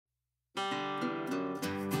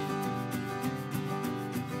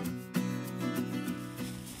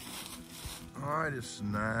All right, it's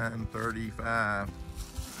 9:35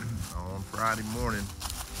 on Friday morning,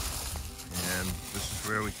 and this is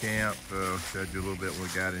where we camped. Showed you a little bit when we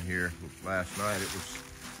got in here last night. It was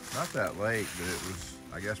not that late, but it was,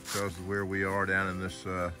 I guess, because of where we are down in this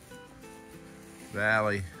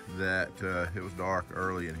valley, that it was dark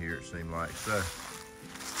early in here, it seemed like. So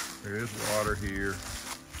there is water here,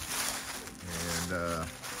 and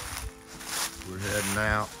we're heading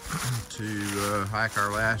out to hike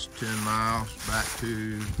our last 10 miles back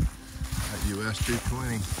to US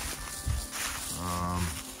 220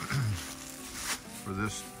 for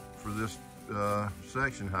this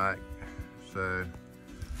section hike. So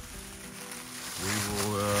we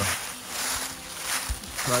will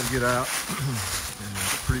try to get out in a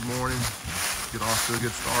pretty morning, get off to a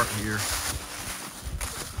good start here.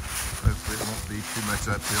 Hopefully it won't be too much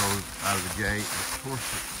uphill out of the gate, but of course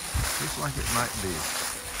it looks like it might be.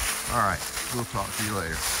 All right, we'll talk to you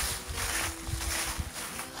later.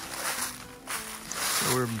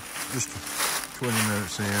 So we're just 20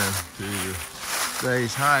 minutes in to the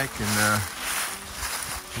day's hike, and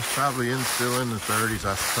it's probably still in the 30s,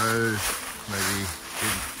 I suppose, maybe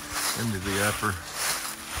into the upper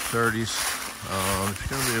 30s. It's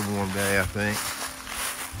going to be a warm day, I think.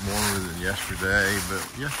 Warmer than yesterday, but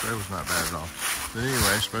yesterday was not bad at all. But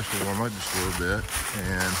anyway, it's supposed to warm up just a little bit,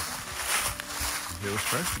 and it was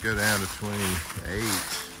supposed to go down to 28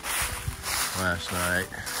 last night,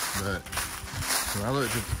 but when I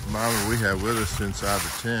looked at the thermometer we had with us inside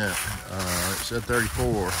the tent, it said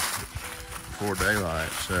 34 before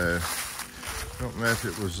daylight. So I don't know if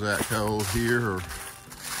it was that cold here or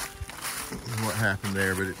what happened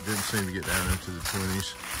there, but it didn't seem to get down into the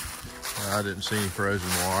 20s. I didn't see any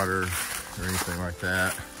frozen water or anything like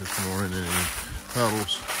that this morning, any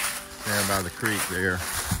puddles down by the creek there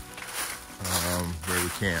where we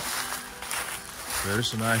camped. But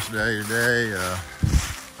it's a nice day today.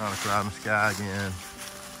 Not a cloud in the sky again.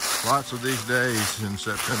 Lots of these days in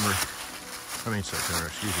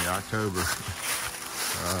October.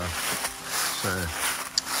 So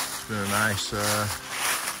it's been a nice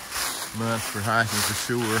month for hiking for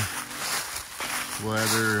sure.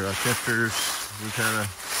 Weather, temperatures, we've had a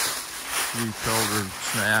few colder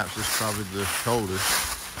snaps. This is probably the coldest,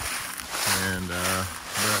 and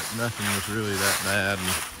but nothing was really that bad,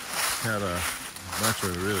 and had a bunch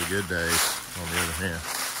of really good days on the other hand.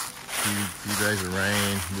 Few days of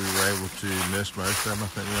rain, we were able to miss most of them. I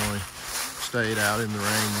think we only stayed out in the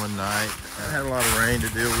rain one night. I had a lot of rain to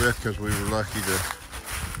deal with because we were lucky to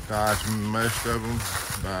dodge most of them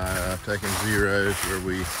by taking zeros where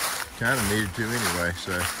we kind of needed to anyway.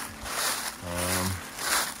 So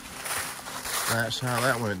that's how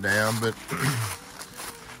that went down. But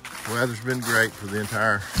weather's been great for the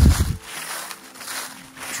entire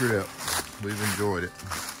trip. We've enjoyed it,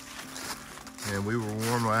 and we were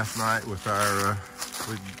warm last night with our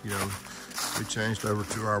we changed over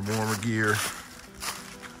to our warmer gear.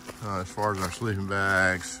 As far as our sleeping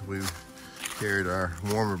bags, we carried our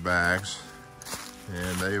warmer bags,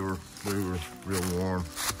 and we were real warm.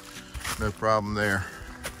 No problem there.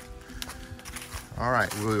 All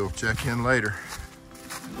right, we'll check in later.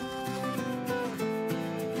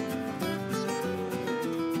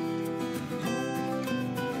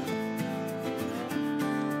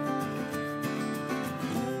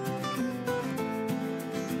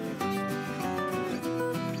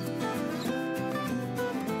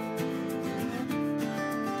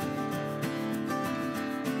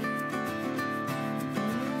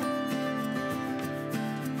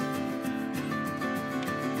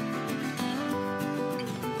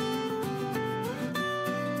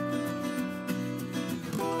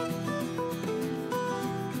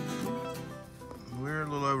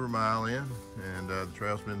 Over a mile in, and the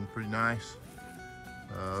trail's been pretty nice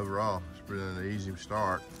overall. It's been an easy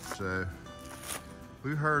start. So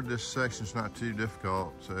we've heard this section's not too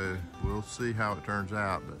difficult, so we'll see how it turns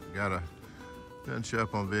out. But doesn't show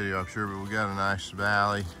up on video, I'm sure, but we got a nice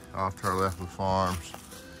valley off to our left of the farms.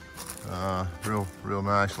 Real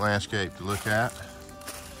nice landscape to look at.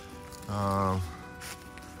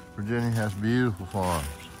 Virginia has beautiful farms.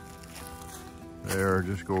 They are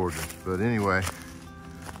just gorgeous. But anyway,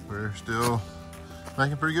 we're still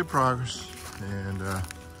making pretty good progress, and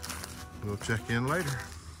we'll check in later.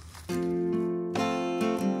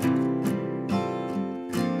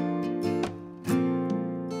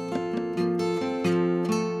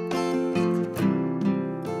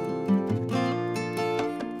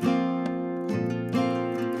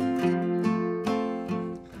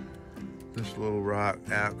 This little rock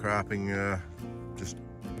outcropping just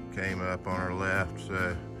came up on our left,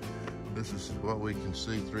 so this is what we can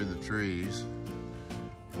see through the trees.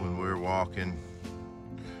 when we're walking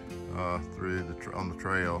through on the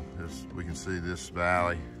trail, is we can see this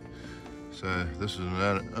valley. So this is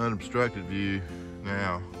an unobstructed view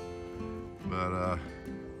now, but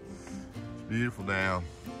it's beautiful down.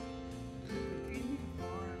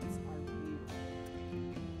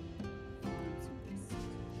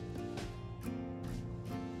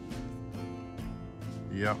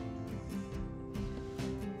 Yep.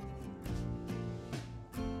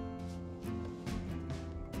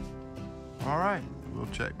 All right, we'll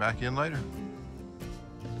check back in later.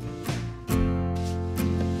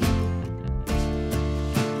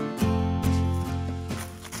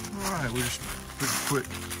 All right, we just took a quick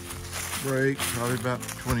break, probably about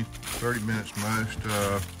 20-30 minutes most.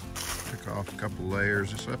 Took off a couple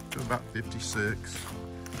layers. It's up to about 56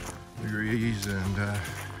 degrees, and I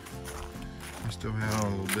still had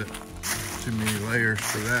on a little bit too many layers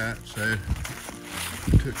for that, so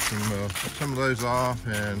took some of those off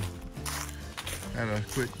and had a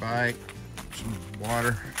quick bite, some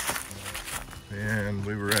water, and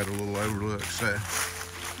we were at a little overlook, so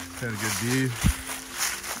had a good view.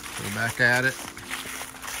 So back at it.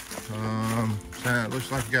 So it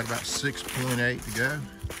looks like we got about 6.8 to go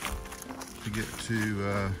to get to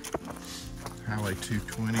Highway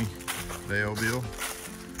 220, Daleville,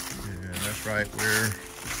 and that's right where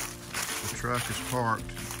the truck is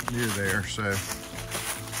parked near there. So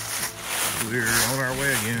we're on our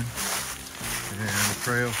way again. And the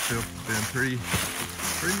trail's still been pretty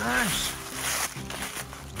nice.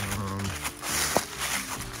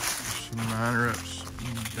 Some minor ups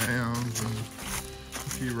and downs and a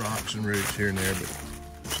few rocks and roots here and there, but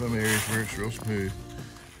some areas where it's real smooth.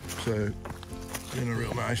 So, been a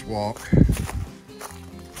real nice walk.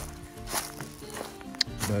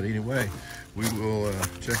 But anyway, we will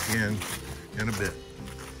check in a bit.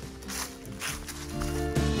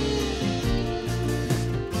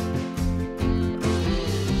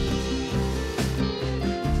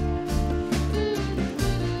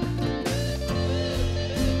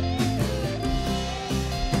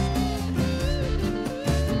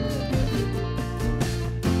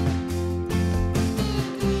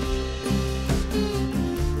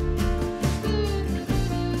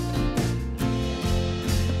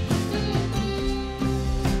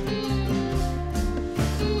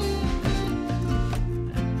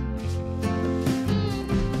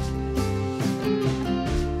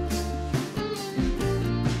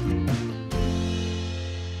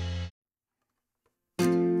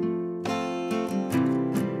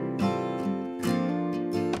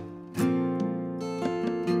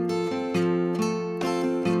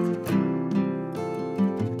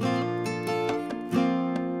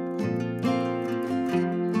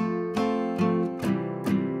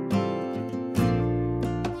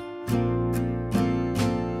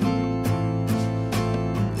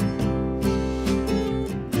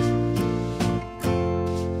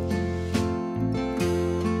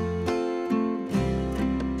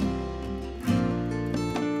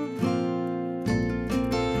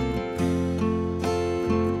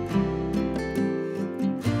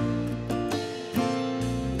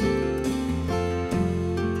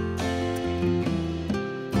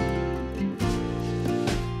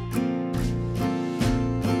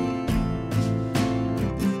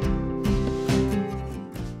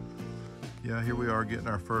 Here we are getting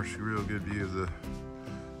our first real good view of the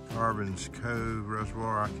Carbons Cove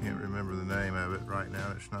Reservoir. I can't remember the name of it right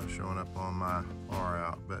now. It's not showing up on my far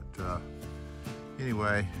out, but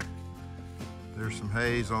anyway, there's some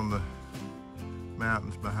haze on the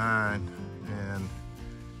mountains behind, and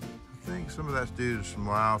I think some of that's due to some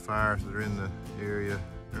wildfires that are in the area.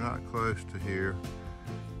 They're not close to here.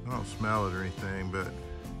 I don't smell it or anything, but it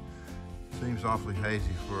seems awfully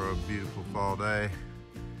hazy for a beautiful fall day.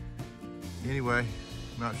 Anyway,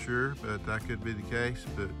 not sure, but that could be the case.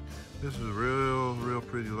 But this is a real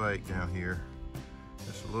pretty lake down here.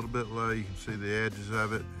 It's a little bit low. You can see the edges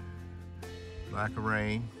of it, lack of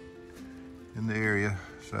rain in the area.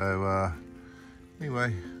 So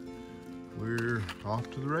anyway, we're off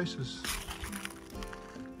to the races.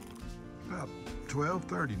 About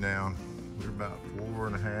 12:30 now. We're about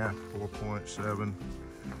 4.7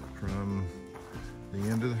 from the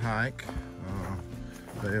end of the hike,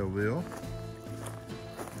 Daleville,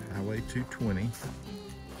 Highway 220.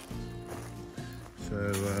 So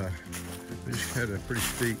we just had a pretty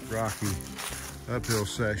steep, rocky uphill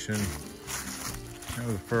section. Kind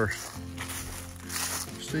of the first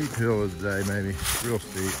steep hill of the day, maybe real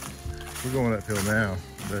steep. We're going uphill now,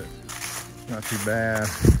 but not too bad.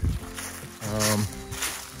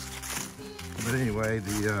 But anyway,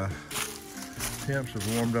 the temps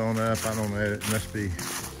have warmed on up. I don't know, it must be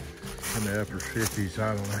in the upper 50s.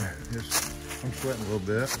 I don't know. I'm sweating a little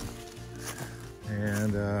bit.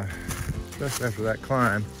 And especially after that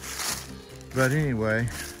climb. But anyway,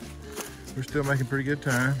 we're still making pretty good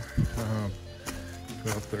time.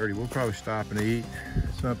 12:30. We'll probably stop and eat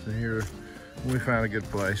something here when we find a good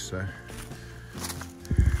place. So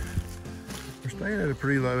we're staying at a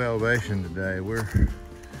pretty low elevation today. We're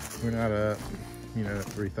not up, you know,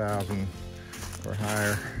 3,000 or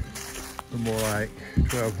higher. We're more like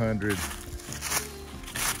 1,200,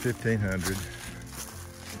 1,500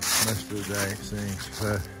 most of the day, it seems.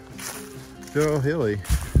 So still hilly,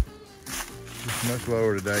 just much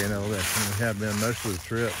lower today in elevation than we have been most of the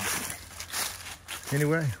trip.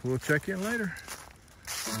 Anyway, we'll check in later.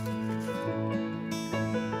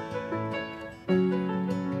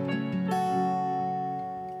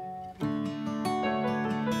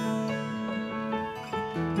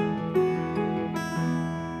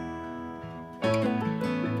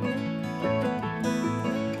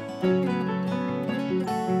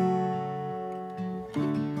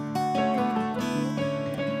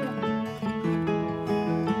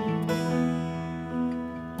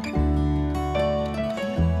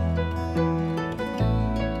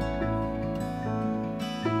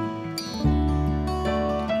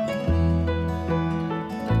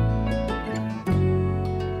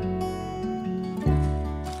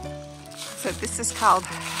 So this is called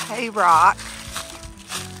Hay Rock.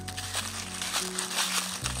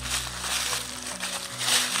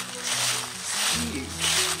 It's huge.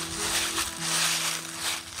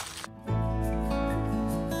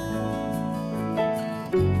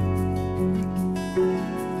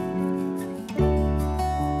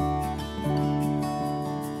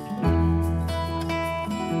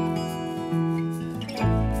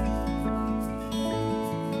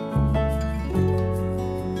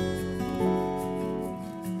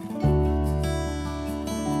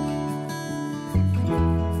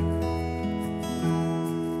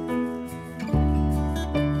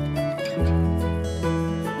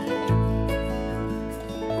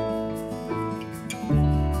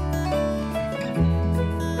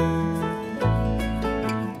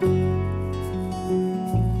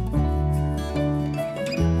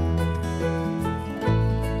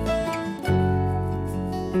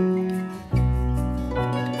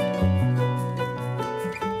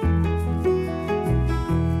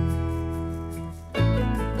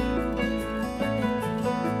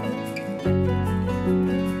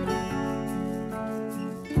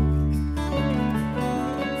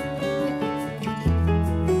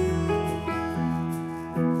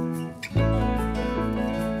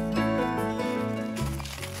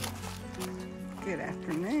 Good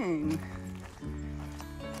afternoon.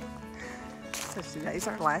 So today's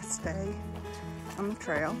our last day on the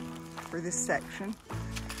trail for this section.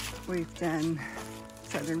 We've done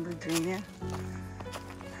Southern Virginia,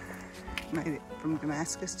 made it from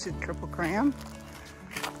Damascus to Triple Crown.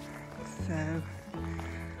 So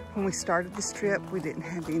when we started this trip, we didn't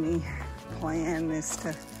have any plan as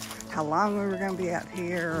to how long we were going to be out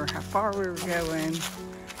here or how far we were going,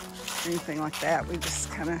 anything like that. We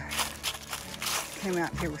just kind of came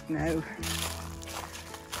out here with no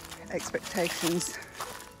expectations.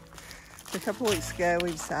 So a couple of weeks ago,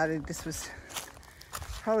 we decided this was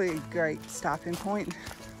probably a great stopping point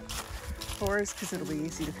for us because it'll be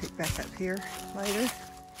easy to pick back up here later.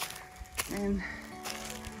 And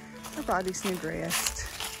our bodies need rest.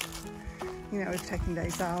 You know, we've taken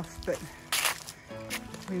days off, but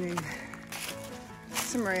we need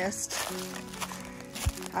some rest.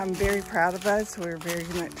 I'm very proud of us. We're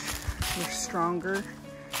stronger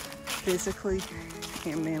physically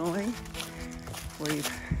and mentally.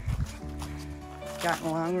 We've gotten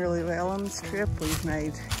along really well on this trip. We've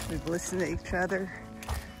listened to each other.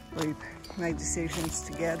 We've made decisions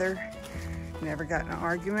together. Never got in an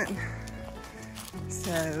argument.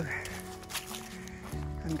 So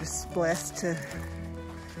I'm just blessed to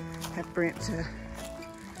have Brent to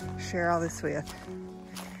share all this with.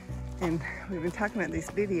 And we've been talking about these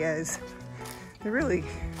videos. They're really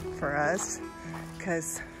for us,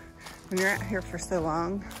 because when you're out here for so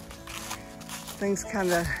long, things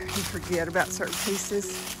kind of, you forget about certain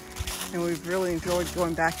pieces, and we've really enjoyed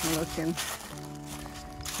going back and looking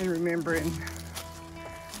and remembering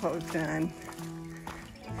what we've done,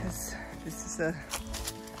 because this is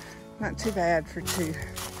not too bad for two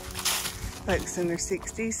folks in their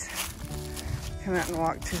 60s. Come out and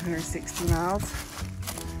walk 260 miles,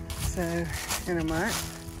 so in a month.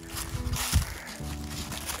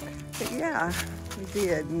 But yeah, we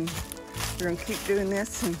did, and we're gonna keep doing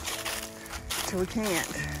this until we can't.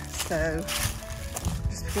 So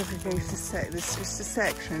just because we finished this is just a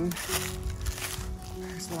section,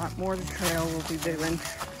 There's a lot more of the trail we'll be doing,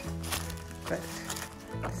 but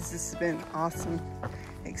this has been an awesome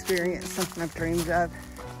experience, something I've dreamed of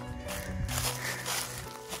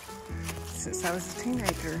since I was a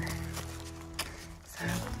teenager. So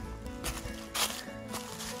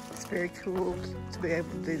it's very cool to be able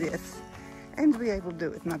to do this and to be able to do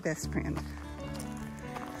it with my best friend.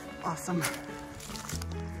 Awesome.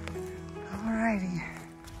 Alrighty.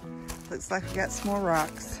 Looks like we got some more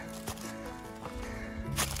rocks.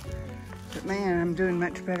 But man, I'm doing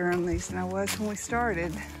much better on these than I was when we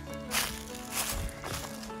started.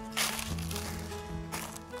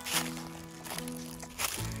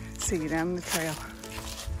 See you down the trail.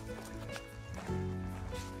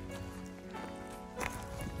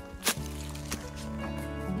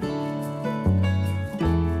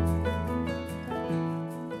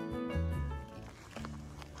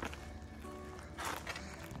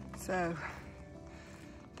 So,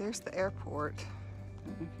 there's the airport. I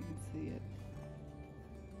don't know if you can see it.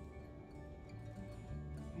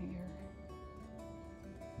 Here.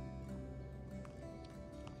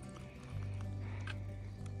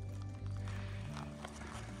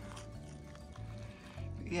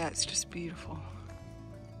 But yeah, it's just beautiful.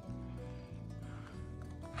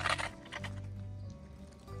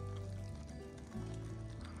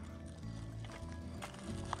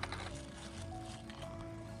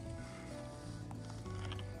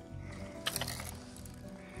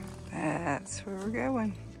 That's where we're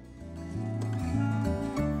going.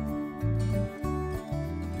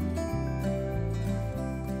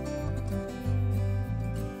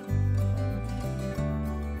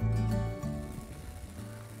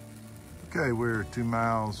 Okay, we're 2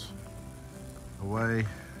 miles away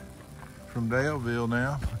from Daleville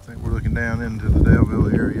now. I think we're looking down into the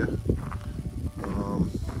Daleville area.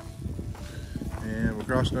 And we're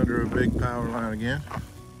crossing under a big power line again.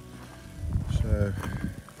 So,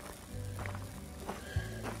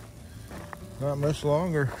 not much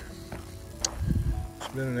longer. It's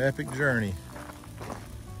been an epic journey.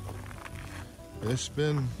 It's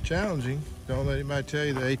been challenging. Don't let anybody tell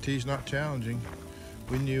you the AT's not challenging.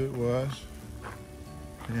 We knew it was,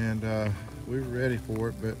 and we were ready for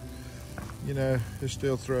it, but you know, it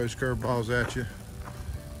still throws curveballs at you,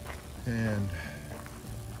 and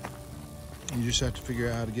you just have to figure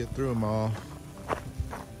out how to get through them all.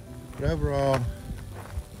 But overall,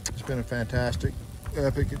 it's been a fantastic,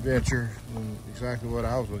 epic adventure, and exactly what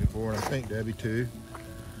I was looking for, and I think Debbie too.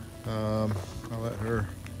 I'll let her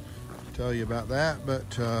tell you about that, but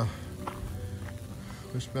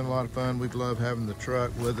it's been a lot of fun. We've loved having the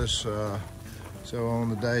truck with us, so on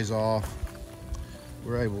the days off,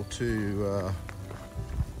 we're able to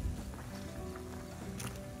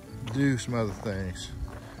do some other things,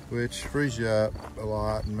 which frees you up a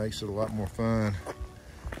lot and makes it a lot more fun.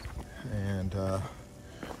 And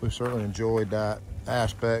we've certainly enjoyed that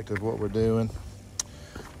aspect of what we're doing.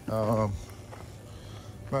 Not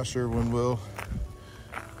sure when we'll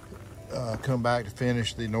come back to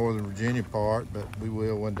finish the Northern Virginia part, but we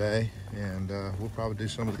will one day, and we'll probably do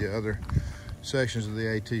some of the other sections of the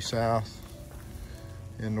AT South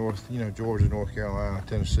in Georgia, North Carolina,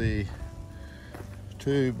 Tennessee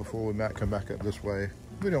too, before we might come back up this way.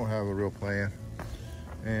 We don't have a real plan,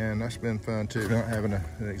 and that's been fun too, not having an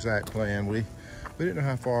exact plan. We didn't know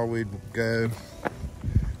how far we'd go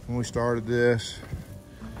when we started this.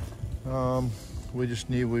 We just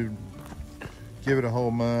knew we'd give it a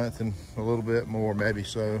whole month and a little bit more, maybe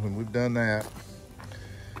so, and we've done that.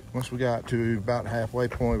 Once we got to about halfway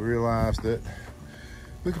point, we realized that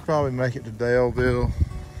we could probably make it to Daleville,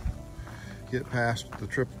 get past the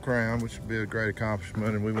Triple Crown, which would be a great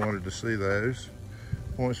accomplishment, and we wanted to see those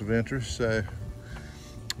points of interest. So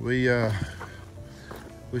we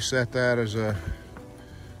set that as a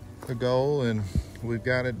goal, and we've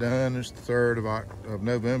got it done. It's the 3rd of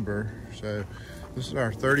November, so this is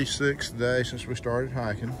our 36th day since we started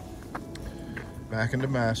hiking back in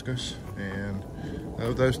Damascus, and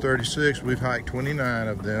of those 36, we've hiked 29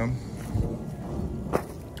 of them.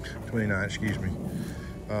 29, excuse me.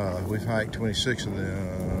 We've hiked 27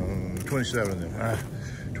 of them.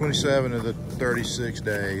 27 of the 36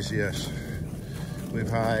 days, yes. We've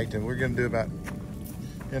hiked, and we're gonna do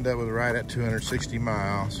end up with right at 260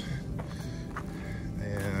 miles.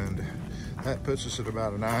 And that puts us at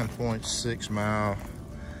about a 9.6 mile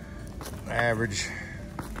average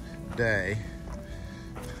day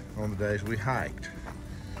on the days we hiked.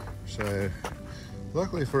 So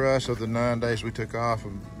luckily for us, of the 9 days we took off, a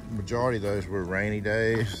majority of those were rainy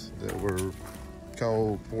days that were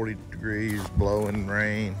cold, 40 degrees, blowing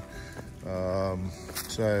rain.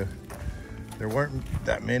 So there weren't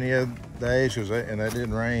that many of days, and it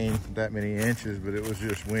didn't rain that many inches, but it was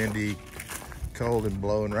just windy, cold and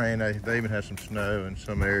blowing rain. They even had some snow in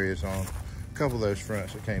some areas on a couple of those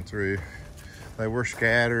fronts that came through. They were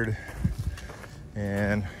scattered,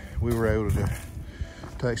 and we were able to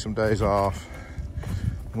take some days off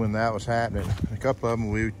when that was happening. A couple of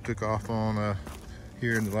them we took off on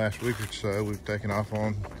here in the last week or so. We've taken off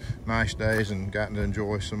on nice days and gotten to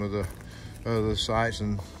enjoy some of the other sights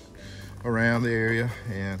and around the area,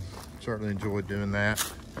 and certainly enjoyed doing that.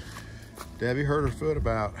 Debbie hurt her foot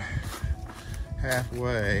about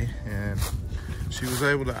halfway, and she was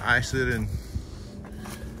able to ice it and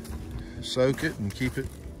soak it and keep it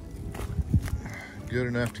good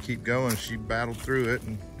enough to keep going. She battled through it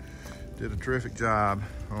and did a terrific job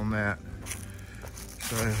on that.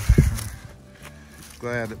 So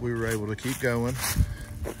glad that we were able to keep going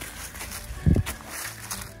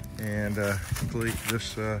and complete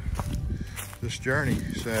this this journey.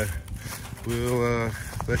 So we'll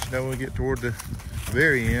let you know when we get toward the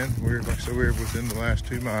very end. Like I said, we're within the last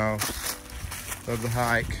 2 miles of the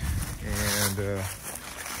hike, and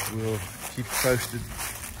we'll keep you posted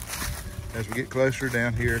as we get closer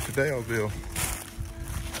down here to Daleville.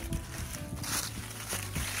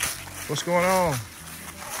 What's going on?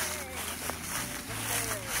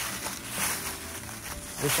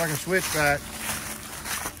 Looks like a switchback.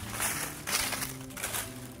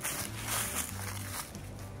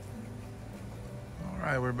 All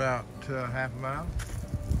right, we're about half a mile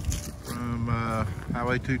from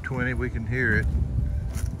Highway 220. We can hear it.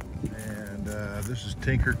 And this is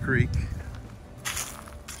Tinker Creek.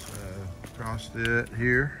 So crossed it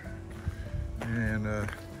here. And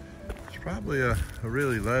it's probably a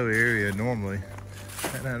really low area normally.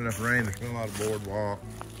 Hadn't had enough rain. There's been a lot of boardwalk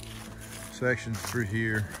sections through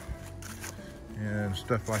here and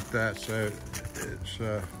stuff like that, so it's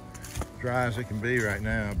dry as it can be right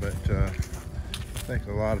now, but I think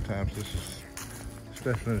a lot of times this is,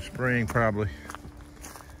 especially in the spring probably,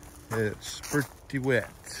 it's pretty wet.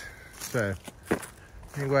 So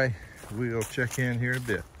anyway, we'll check in here in a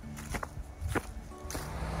bit.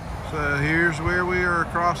 So here's where we are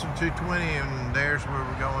crossing 220, and there's where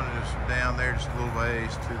we're going. Is down there just a little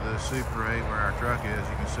ways to the Super 8 where our truck is.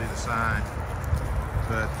 You can see the sign.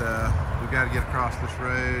 But we've got to get across this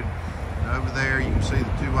road. And over there you can see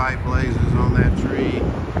the 2 white blazes on that tree.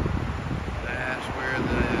 That's where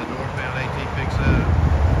the northbound AT picks up.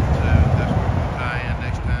 So that's where we'll tie in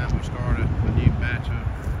next time we start a new batch of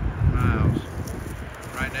miles.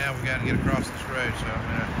 Right now we got to get across this road, so I'm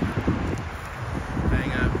going to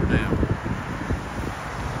hang up for now.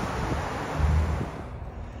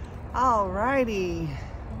 Alrighty,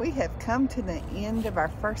 we have come to the end of our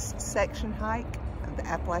first section hike of the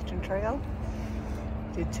Appalachian Trail.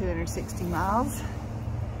 Did 260 miles.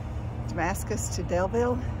 Damascus to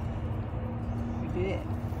Daleville. We did it.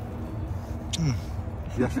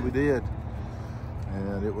 Yes, we did.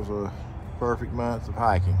 And it was a perfect month of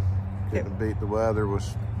hiking. Didn't beat the weather.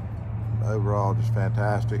 Was overall just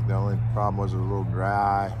fantastic. The only problem was it was a little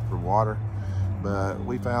dry for water, but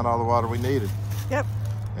we found all the water we needed. Yep.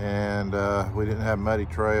 And we didn't have muddy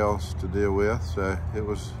trails to deal with, so it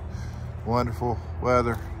was wonderful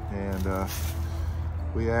weather, and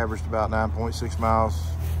we averaged about 9.6 miles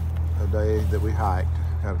a day that we hiked.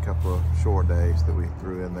 Had a couple of short days that we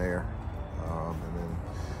threw in there, and then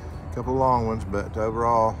a couple of long ones, but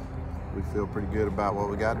overall we feel pretty good about what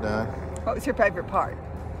we got done. What was your favorite part?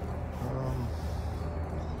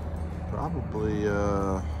 Probably, you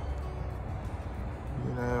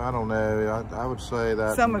know, I don't know. I would say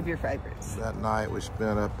that some of your favorites. That night we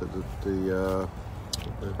spent up at the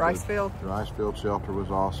Ricefield. The Ricefield shelter was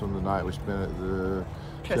awesome. The night we spent at the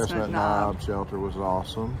Chestnut Knob shelter was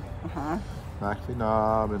awesome. McAfee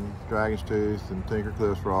Knob and Dragon's Tooth and Tinker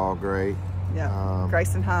Cliffs were all great. Yeah.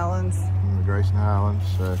 Grayson Highlands. Grayson Highlands.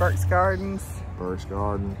 Burke's Gardens. Burke's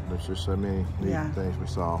Garden. There's just so many neat things we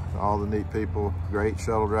saw. All the neat people, great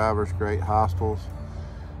shuttle drivers, great hostels,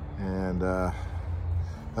 and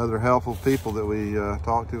other helpful people that we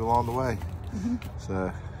talked to along the way.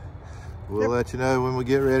 So we'll let you know when we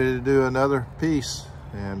get ready to do another piece.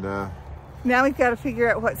 And now we've got to figure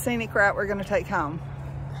out what scenic route we're going to take home.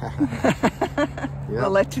 We'll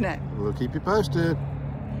let you know. We'll keep you posted.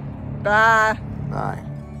 Bye. Bye.